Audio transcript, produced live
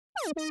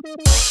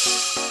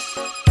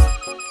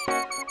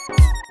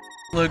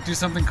Luke, do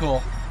something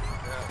cool.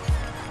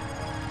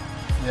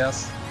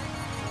 Yes.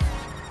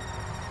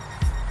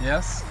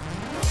 Yes.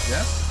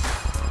 Yes.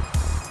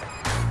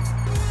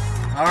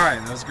 All right,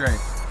 that was great.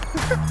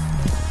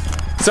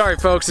 Sorry,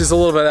 folks, he's a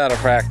little bit out of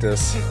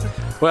practice.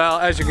 Well,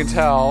 as you can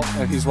tell,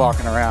 he's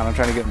walking around. I'm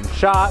trying to get him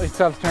shot. He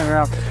stops turning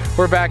around.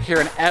 We're back here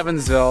in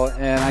Evansville,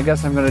 and I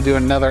guess I'm going to do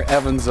another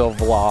Evansville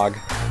vlog.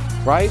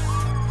 Right?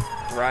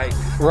 Right.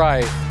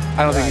 Right.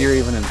 I don't think you're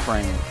even in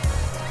frame.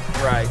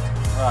 Right.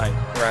 Right.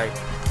 Right.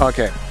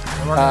 Okay.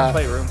 And we're going to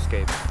play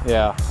RuneScape.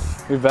 Yeah.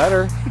 We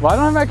better. Well, I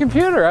don't have my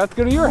computer. I have to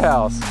go to your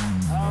house.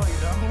 Oh, you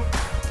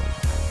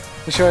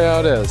don't? To show you how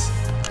it is.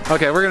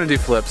 Okay, we're going to do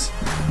flips.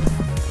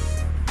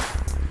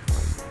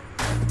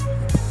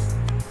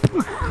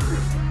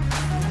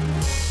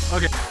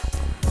 Okay.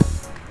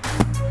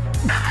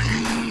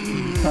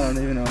 I don't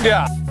even know.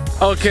 Yeah.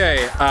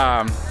 Okay,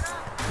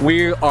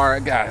 we are,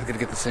 God, I'm gonna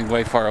get this thing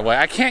way far away.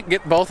 I can't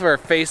get both of our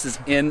faces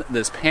in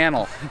this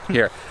panel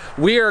here.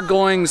 We are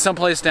going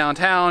someplace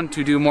downtown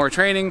to do more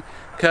training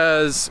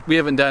because we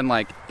haven't done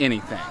like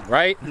anything,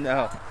 right?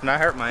 No, and I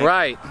hurt my ankle.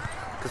 Right.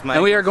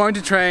 And we are going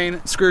to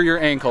train, screw your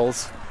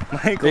ankles.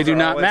 They do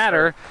not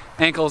matter.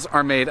 Ankles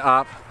are made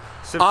up.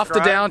 Off the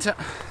downtown.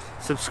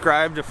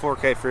 Subscribe to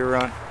 4K Free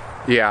Run.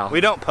 Yeah. We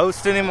don't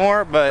post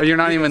anymore, but you're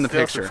not even in the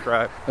picture.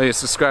 Subscribe. Oh, you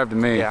subscribe to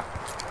me. Yeah.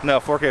 No,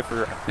 4K Free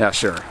Run. Yeah,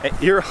 sure. Hey,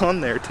 you're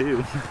on there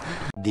too.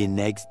 The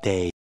next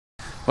day.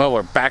 Well,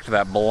 we're back to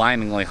that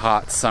blindingly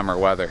hot summer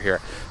weather here.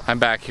 I'm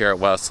back here at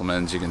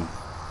Wesselman's. You can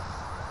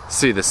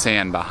see the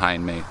sand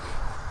behind me.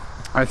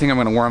 I think I'm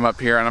going to warm up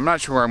here, and I'm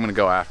not sure where I'm going to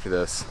go after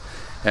this.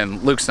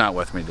 And Luke's not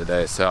with me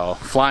today, so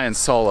flying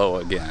solo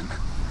again.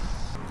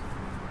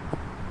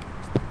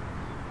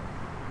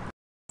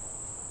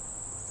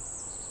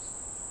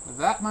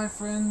 That, my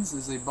friends,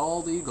 is a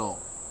bald eagle.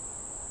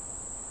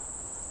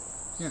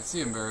 You can't see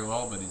him very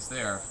well, but he's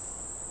there.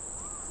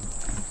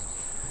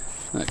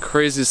 The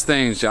craziest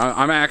things.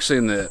 I'm actually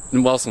in the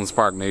Welson's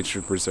Park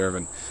Nature Preserve,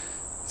 and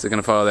so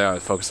gonna follow there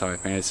with Focus High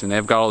Fantasy, and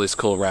they've got all these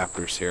cool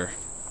raptors here.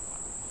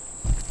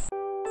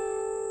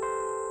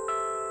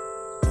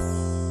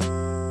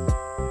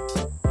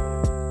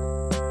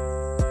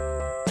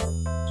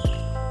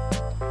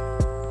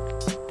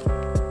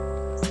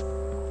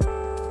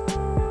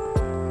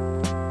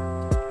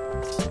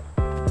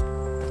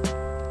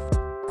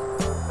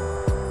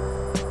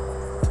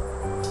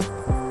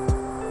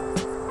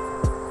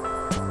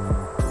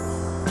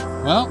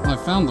 Well, I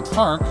found the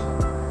park.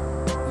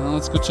 Now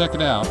let's go check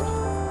it out.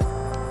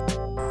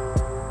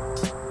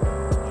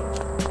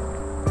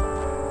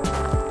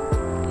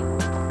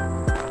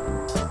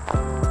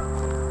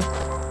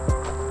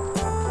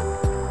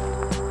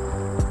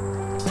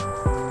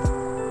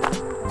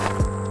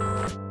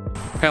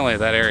 Apparently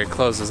that area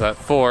closes at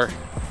 4,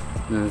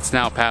 and it's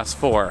now past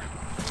 4.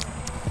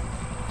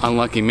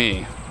 Unlucky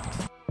me.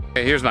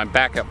 Okay, here's my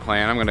backup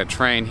plan. I'm going to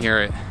train here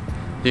at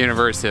the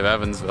University of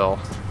Evansville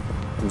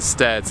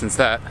instead, since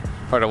that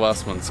part of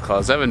Westman's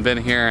closed. I haven't been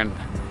here and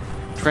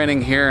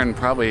training here in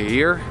probably a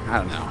year. I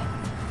don't know.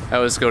 I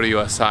always go to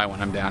USI when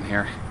I'm down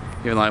here,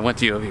 even though I went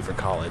to U of E for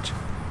college.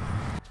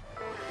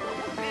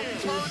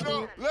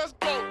 Let's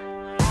go.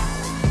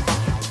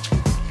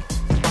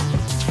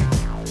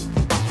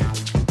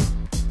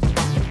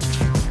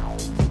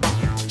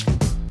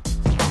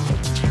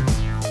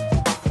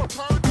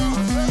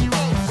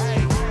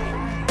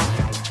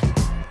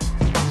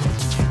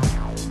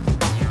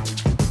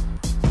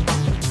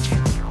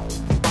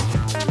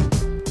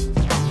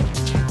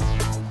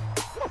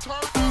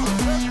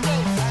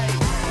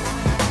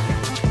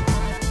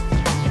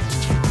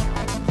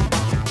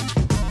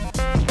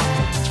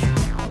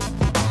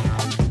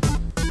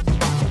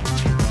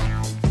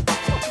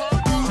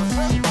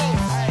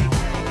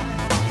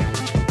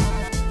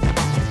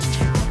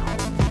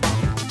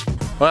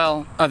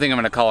 Well, I think I'm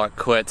gonna call it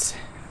quits.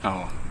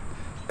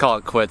 Call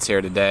it quits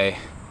here today.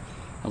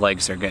 My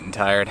legs are getting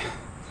tired.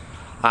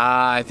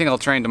 I think I'll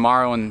train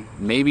tomorrow and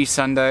maybe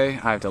Sunday.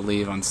 I have to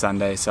leave on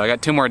Sunday, so I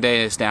got 2 more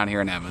days down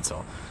here in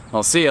Evansville.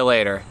 I'll see you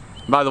later.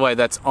 By the way,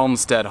 that's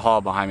Olmsted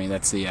Hall behind me.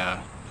 That's the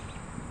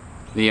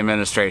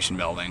administration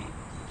building.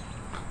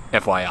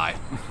 FYI.